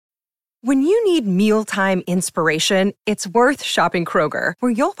When you need mealtime inspiration, it's worth shopping Kroger,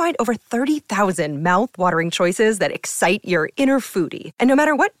 where you'll find over 30,000 mouth-watering choices that excite your inner foodie. And no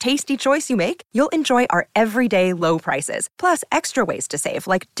matter what tasty choice you make, you'll enjoy our everyday low prices, plus extra ways to save,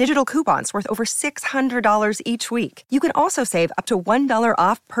 like digital coupons worth over $600 each week. You can also save up to $1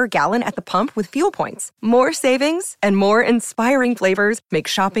 off per gallon at the pump with fuel points. More savings and more inspiring flavors make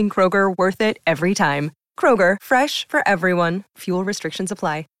shopping Kroger worth it every time. Kroger, fresh for everyone. Fuel restrictions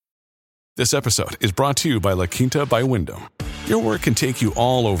apply. This episode is brought to you by La Quinta by Wyndham. Your work can take you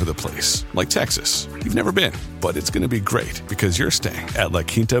all over the place, like Texas. You've never been, but it's going to be great because you're staying at La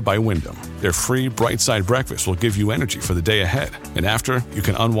Quinta by Wyndham. Their free Bright Side breakfast will give you energy for the day ahead. And after, you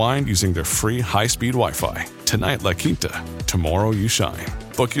can unwind using their free high-speed Wi-Fi. Tonight, La Quinta. Tomorrow, you shine.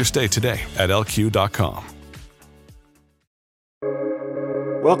 Book your stay today at lq.com.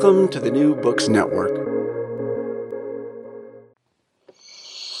 Welcome to the New Books Network.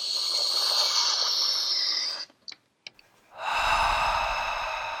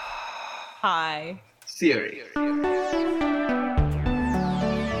 Hi. Theory.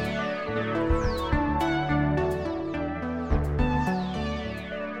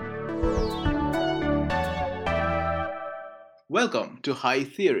 Welcome to High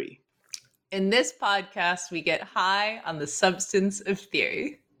Theory. In this podcast, we get high on the substance of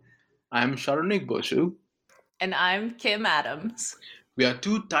theory. I'm Sharonik Boshu. And I'm Kim Adams. We are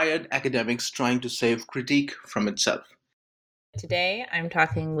two tired academics trying to save critique from itself. Today, I'm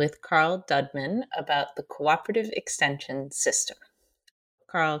talking with Carl Dudman about the cooperative extension system.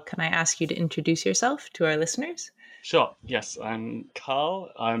 Carl, can I ask you to introduce yourself to our listeners? Sure. Yes, I'm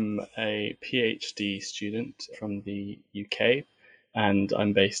Carl. I'm a PhD student from the UK, and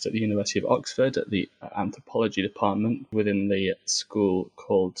I'm based at the University of Oxford at the Anthropology Department within the school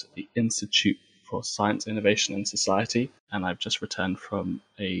called the Institute for Science, Innovation and Society. And I've just returned from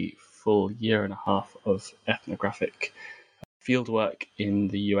a full year and a half of ethnographic fieldwork in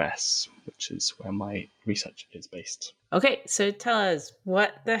the US, which is where my research is based. Okay, so tell us,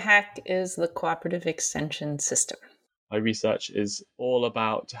 what the heck is the cooperative extension system? My research is all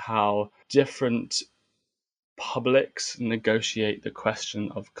about how different publics negotiate the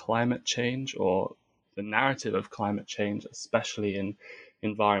question of climate change, or the narrative of climate change, especially in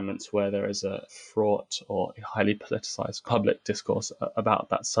environments where there is a fraught or a highly politicized public discourse about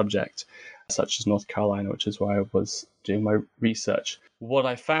that subject, such as North Carolina, which is where I was doing my research. What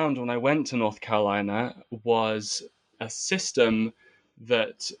I found when I went to North Carolina was a system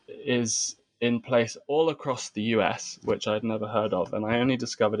that is in place all across the US, which I'd never heard of. And I only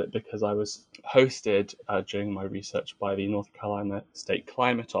discovered it because I was hosted during my research by the North Carolina State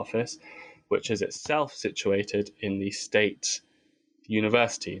Climate Office, which is itself situated in the state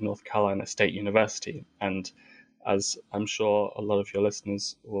university, North Carolina State University. And as I'm sure a lot of your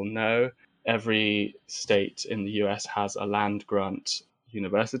listeners will know, every state in the US has a land grant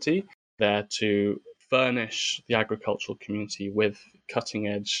university there to furnish the agricultural community with cutting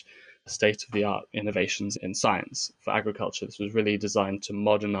edge, state-of-the-art innovations in science. For agriculture, this was really designed to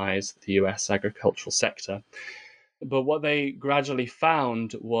modernize the US agricultural sector. But what they gradually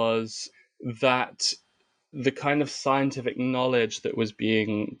found was that the kind of scientific knowledge that was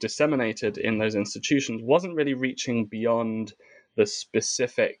being disseminated in those institutions wasn't really reaching beyond the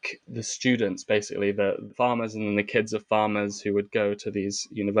students, basically, the farmers and then the kids of farmers who would go to these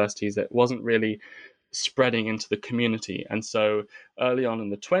universities. It wasn't really spreading into the community. And so early on in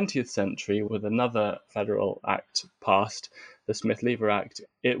the 20th century, with another federal act passed, the Smith-Lever Act,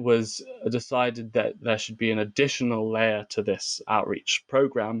 it was decided that there should be an additional layer to this outreach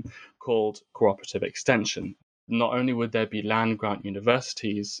program called cooperative extension. Not only would there be land grant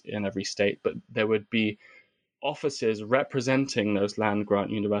universities in every state, but there would be offices representing those land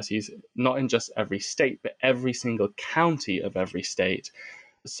grant universities, not in just every state, but every single county of every state,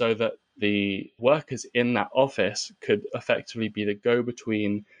 so that the workers in that office could effectively be the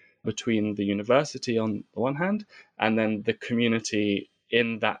go-between between the university on the one hand and then the community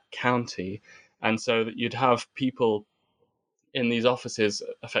in that county. And so that you'd have people in these offices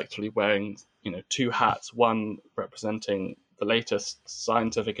effectively wearing, two hats, one representing the latest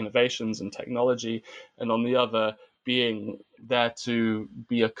scientific innovations and technology, and on the other being there to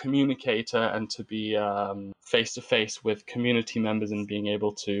be a communicator and to be face-to-face with community members and being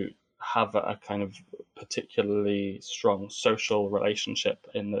able to have a kind of particularly strong social relationship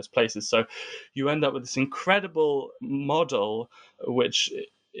in those places. So you end up with this incredible model, which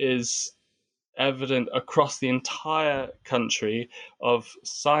is evident across the entire country, of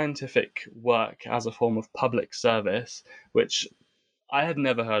scientific work as a form of public service, which I had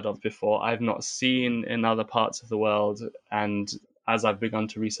never heard of before. I've not seen in other parts of the world, and as I've begun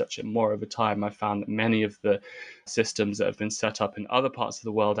to research it more over time, I found that many of the systems that have been set up in other parts of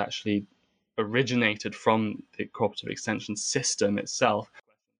the world actually originated from the cooperative extension system itself.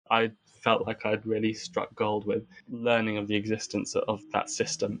 I felt like I'd really struck gold with learning of the existence of that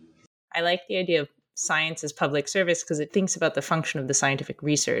system. I like the idea of science as public service because it thinks about the function of the scientific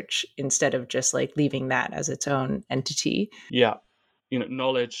research instead of just like leaving that as its own entity. Yeah.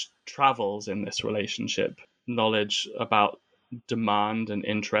 Knowledge travels in this relationship. Knowledge about demand and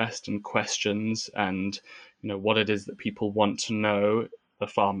interest and questions and, what it is that people want to know, the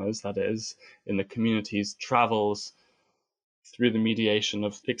farmers, that is, in the communities, travels through the mediation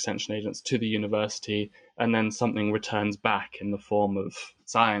of extension agents to the university, and then something returns back in the form of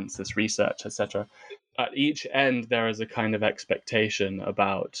science, this research, etc. At each end, there is a kind of expectation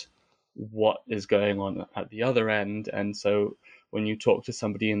about what is going on at the other end. And so when you talk to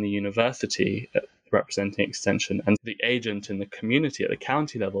somebody in the university representing extension and the agent in the community at the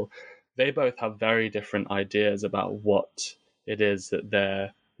county level, they both have very different ideas about what it is that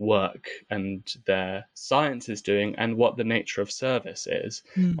their work and their science is doing and what the nature of service is.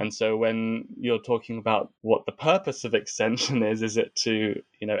 And so when you're talking about what the purpose of extension is it to,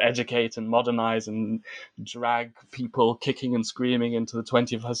 educate and modernize and drag people kicking and screaming into the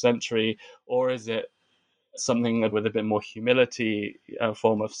 21st century, or is it something with a bit more humility, a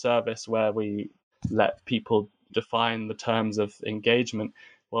form of service where we let people define the terms of engagement?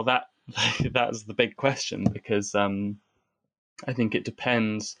 Well, that's the big question, because I think it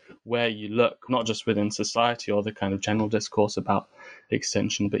depends where you look, not just within society or the kind of general discourse about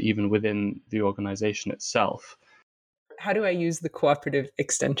extension, but even within the organization itself. How do I use the cooperative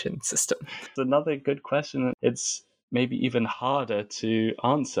extension system? It's another good question. It's maybe even harder to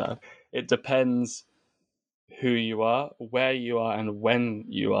answer. It depends who you are, where you are, and when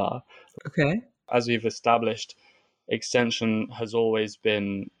you are. Okay. As we've established, extension has always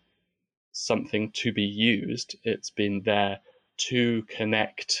been something to be used. It's been there to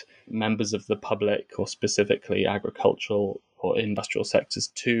connect members of the public, or specifically agricultural or industrial sectors,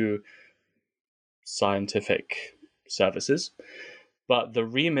 to scientific services. But the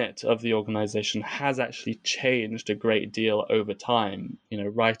remit of the organization has actually changed a great deal over time.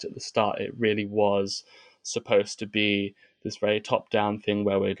 Right at the start, it really was supposed to be this very top-down thing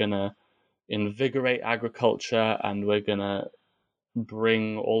where we're going to invigorate agriculture and we're going to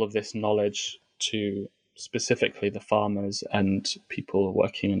bring all of this knowledge to specifically the farmers and people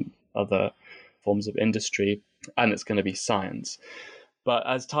working in other forms of industry, and it's going to be science. But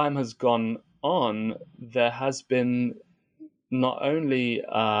as time has gone on, there has been not only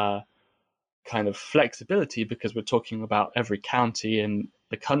kind of flexibility, because we're talking about every county in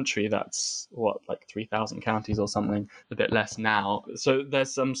the country, that's like 3,000 counties or something, a bit less now. So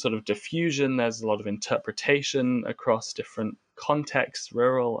there's some sort of diffusion, there's a lot of interpretation across different contexts,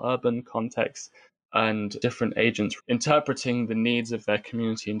 rural, urban contexts, and different agents interpreting the needs of their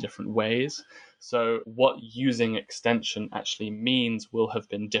community in different ways. So what using extension actually means will have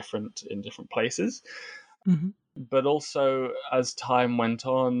been different in different places. Mm-hmm. But also, as time went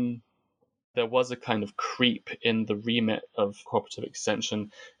on, there was a kind of creep in the remit of cooperative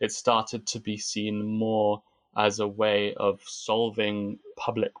extension. It started to be seen more as a way of solving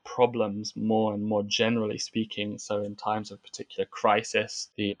public problems, more and more generally speaking. So in times of particular crisis,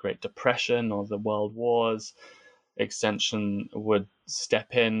 the Great Depression or the World Wars, extension would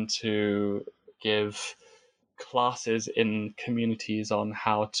step in to give classes in communities on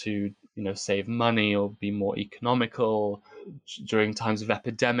how to save money or be more economical. During times of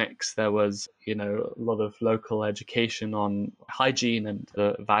epidemics, there was a lot of local education on hygiene and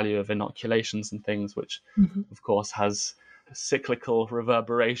the value of inoculations and things, which of course has cyclical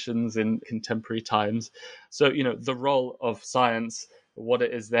reverberations in contemporary times. So the role of science, what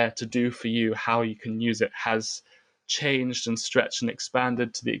it is there to do for you, how you can use it, has changed and stretched and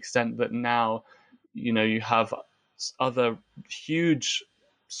expanded to the extent that now you have other huge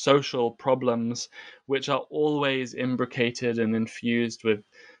social problems which are always imbricated and infused with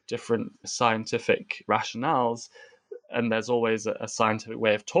different scientific rationales, and there's always a scientific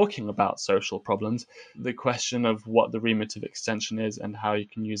way of talking about social problems. The question of what the remit of extension is and how you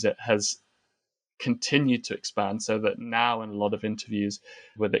can use it has continued to expand, so that now in a lot of interviews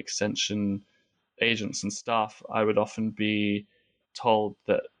with extension agents and staff, I would often be told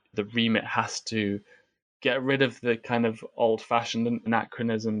that the remit has to get rid of the kind of old-fashioned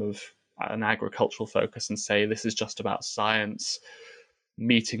anachronism of an agricultural focus and say this is just about science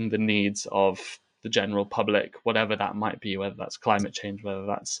meeting the needs of the general public, whatever that might be, whether that's climate change, whether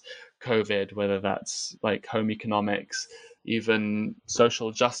that's COVID, whether that's like home economics, even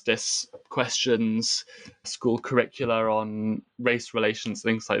social justice questions, school curricula on race relations,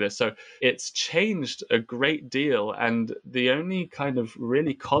 things like this. So it's changed a great deal. And the only kind of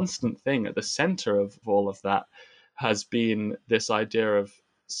really constant thing at the center of all of that has been this idea of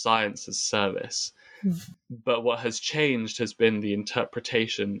science as service. But what has changed has been the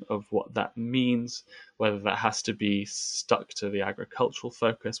interpretation of what that means, whether that has to be stuck to the agricultural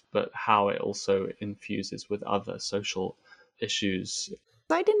focus, but how it also infuses with other social issues.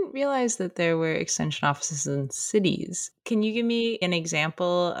 I didn't realize that there were extension offices in cities. Can you give me an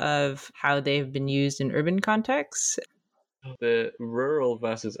example of how they've been used in urban contexts? The rural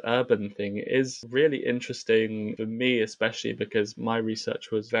versus urban thing is really interesting for me, especially because my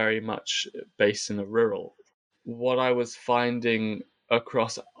research was very much based in a rural. What I was finding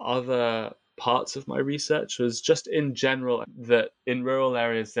across other parts of my research was just in general that in rural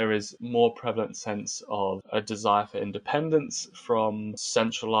areas there is more prevalent sense of a desire for independence from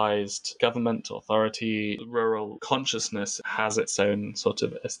centralized government authority. Rural consciousness has its own sort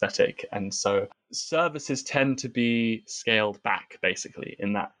of aesthetic, and so services tend to be scaled back basically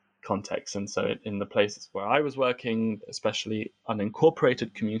in that context. And so in the places where I was working, especially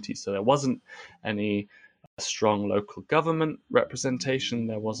unincorporated communities, so there wasn't any strong local government representation.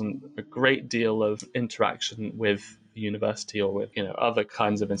 There wasn't a great deal of interaction with the university or with, other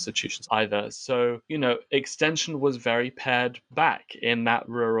kinds of institutions either. So, extension was very pared back in that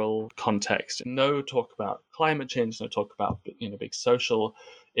rural context. No talk about climate change, no talk about, big social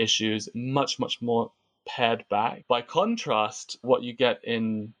issues, much, much more pared back. By contrast, what you get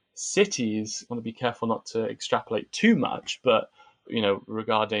in cities, I want to be careful not to extrapolate too much, but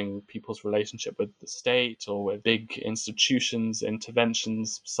regarding people's relationship with the state or with big institutions,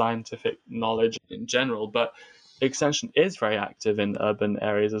 interventions, scientific knowledge in general. But Extension is very active in urban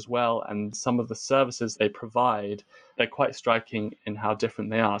areas as well. And some of the services they provide, they're quite striking in how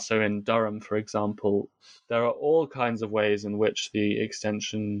different they are. So in Durham, for example, there are all kinds of ways in which the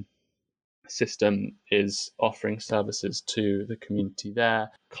Extension system is offering services to the community there.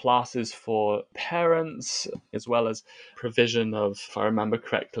 Classes for parents, as well as provision of, if I remember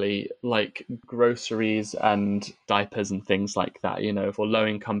correctly, like groceries and diapers and things like that, for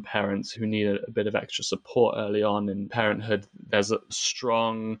low-income parents who need a bit of extra support early on in parenthood. There's a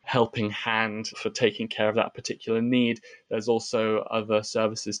strong helping hand for taking care of that particular need. There's also other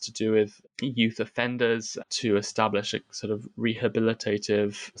services to do with youth offenders to establish a sort of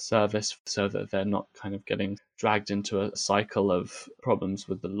rehabilitative service so that they're not kind of getting dragged into a cycle of problems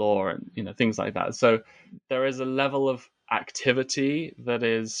with the law and things like that. So there is a level of activity that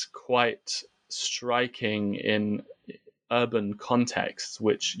is quite striking in urban contexts,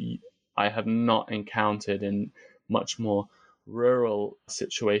 which I have not encountered in much more rural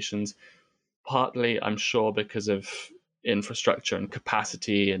situations. Partly, I'm sure, because of infrastructure and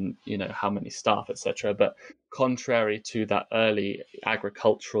capacity and how many staff, etc. But contrary to that early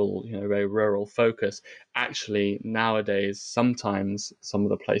agricultural, very rural focus, actually nowadays sometimes some of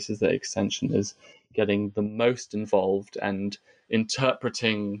the places that Extension is getting the most involved and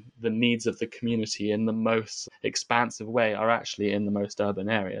interpreting the needs of the community in the most expansive way are actually in the most urban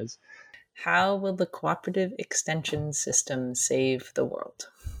areas. How will the cooperative extension system save the world?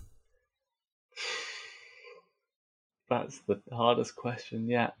 That's the hardest question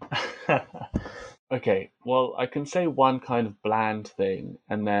yet. Okay, well, I can say one kind of bland thing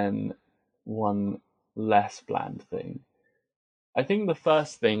and then one less bland thing. I think the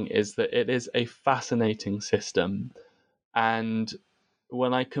first thing is that it is a fascinating system. And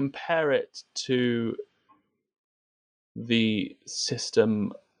when I compare it to the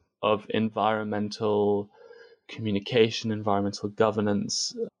system of environmental communication, environmental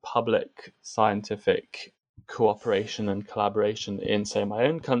governance, public scientific cooperation and collaboration in, say, my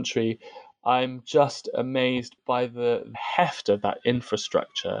own country, I'm just amazed by the heft of that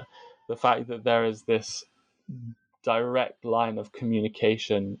infrastructure, the fact that there is this direct line of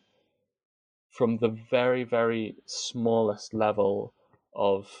communication from the very, very smallest level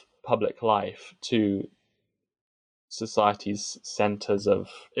of public life to society's centers of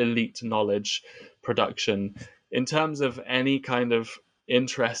elite knowledge production. In terms of any kind of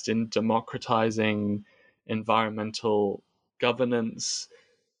interest in democratizing environmental governance,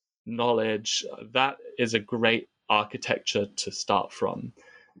 knowledge, that is a great architecture to start from.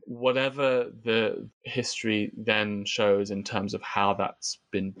 Whatever the history then shows in terms of how that's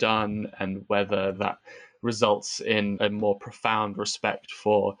been done and whether that results in a more profound respect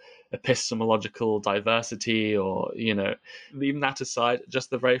for epistemological diversity or, even that aside,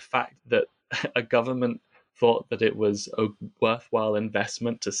 just the very fact that a government thought that it was a worthwhile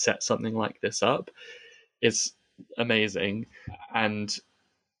investment to set something like this up is amazing. And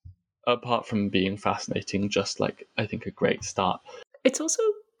apart from being fascinating, just like, I think, a great start. It's also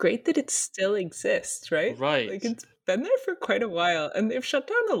great that it still exists, right? Right. Like, it's been there for quite a while, and they've shut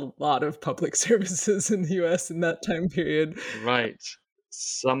down a lot of public services in the US in that time period. Right.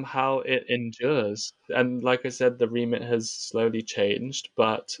 Somehow it endures. And like I said, the remit has slowly changed,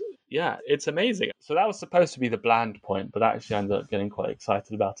 but yeah, it's amazing. So that was supposed to be the bland point, but actually I ended up getting quite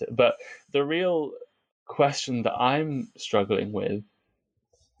excited about it. But the real question that I'm struggling with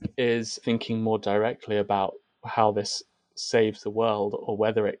is thinking more directly about how this saves the world or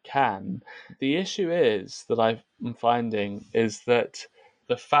whether it can. The issue is that I'm finding is that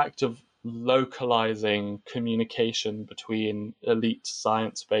the fact of localizing communication between elite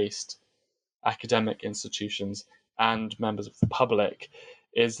science-based academic institutions and members of the public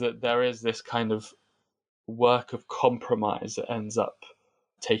is that there is this kind of work of compromise that ends up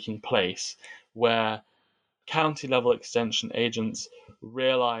taking place where county level extension agents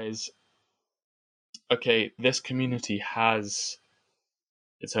realize, okay, this community has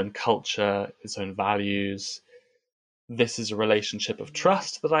its own culture, its own values. This is a relationship of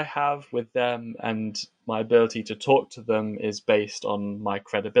trust that I have with them, and my ability to talk to them is based on my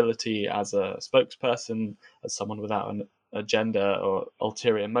credibility as a spokesperson, as someone without an agenda or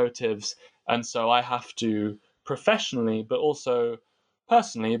ulterior motives. And so I have to professionally, but also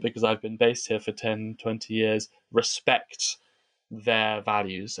personally, because I've been based here for 10, 20 years, respect their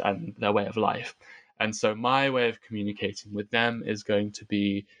values and their way of life. And so my way of communicating with them is going to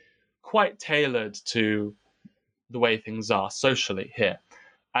be quite tailored to the way things are socially here.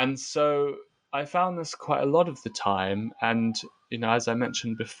 And so I found this quite a lot of the time. And, as I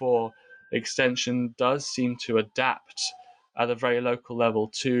mentioned before, extension does seem to adapt at a very local level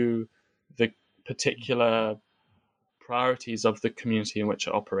to the particular priorities of the community in which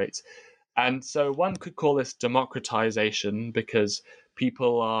it operates. And so one could call this democratization because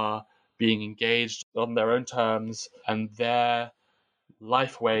people are being engaged on their own terms and their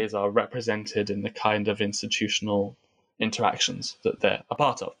life ways are represented in the kind of institutional interactions that they're a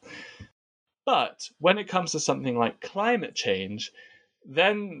part of. But when it comes to something like climate change,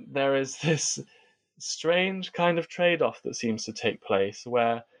 then there is this strange kind of trade-off that seems to take place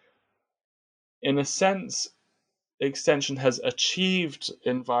where, in a sense, extension has achieved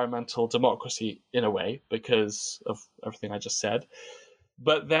environmental democracy in a way because of everything I just said.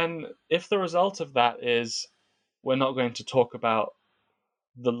 But then if the result of that is we're not going to talk about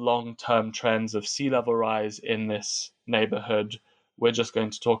the long-term trends of sea level rise in this neighborhood, we're just going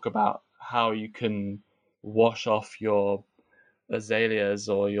to talk about how you can wash off your azaleas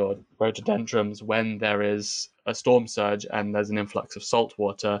or your rhododendrons when there is a storm surge and there's an influx of salt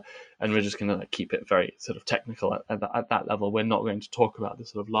water, and we're just going to keep it very sort of technical at that level. We're not going to talk about the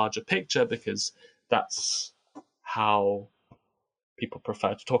sort of larger picture because that's how people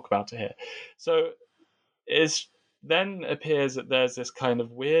prefer to talk about it here. So it then appears that there's this kind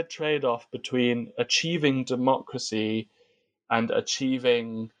of weird trade-off between achieving democracy and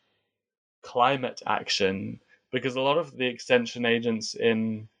achieving climate action, because a lot of the extension agents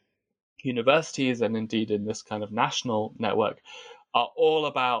in universities and indeed in this kind of national network are all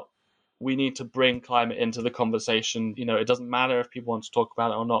about, we need to bring climate into the conversation. It doesn't matter if people want to talk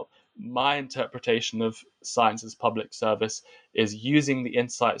about it or not. My interpretation of science as public service is using the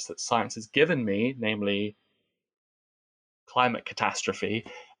insights that science has given me, namely climate catastrophe,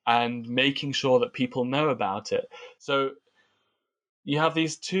 and making sure that people know about it. So you have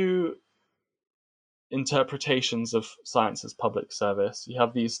these two interpretations of science as public service. You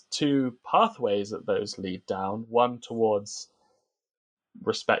have these two pathways that those lead down, one towards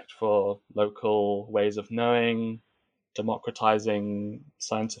respect for local ways of knowing, democratizing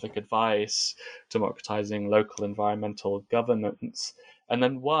scientific advice, democratizing local environmental governance, and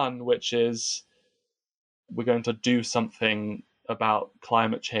then one which is, we're going to do something about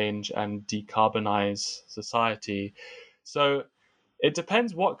climate change and decarbonize society. So it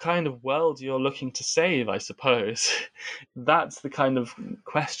depends what kind of world you're looking to save, I suppose. That's the kind of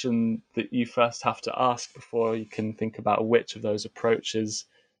question that you first have to ask before you can think about which of those approaches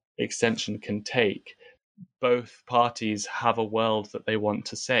extension can take. Both parties have a world that they want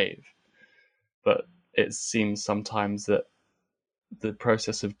to save, but it seems sometimes that the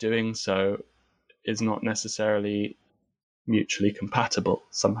process of doing so is not necessarily mutually compatible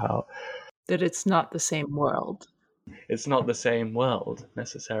somehow. That it's not the same world. It's not the same world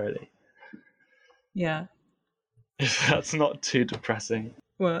necessarily. Yeah. If that's not too depressing.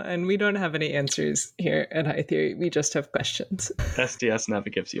 Well, and we don't have any answers here at High Theory. We just have questions. SDS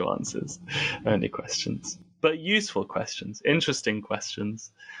never gives you answers, only questions. but useful questions, interesting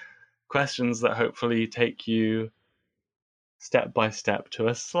questions, questions that hopefully take you step by step to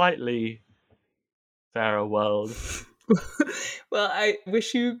a slightly fairer world. Well, I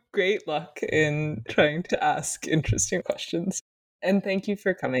wish you great luck in trying to ask interesting questions. And thank you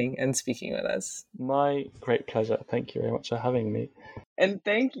for coming and speaking with us. My great pleasure. Thank you very much for having me. And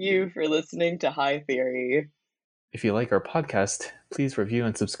thank you for listening to High Theory. If you like our podcast, please review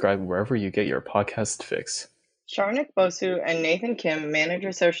and subscribe wherever you get your podcast fix. Sharnik Bosu and Nathan Kim manage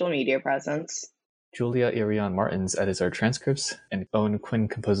our social media presence. Julia Irion Martins edits our transcripts, and Owen Quinn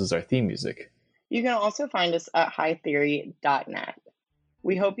composes our theme music. You can also find us at hightheory.net.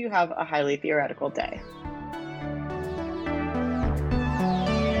 We hope you have a highly theoretical day.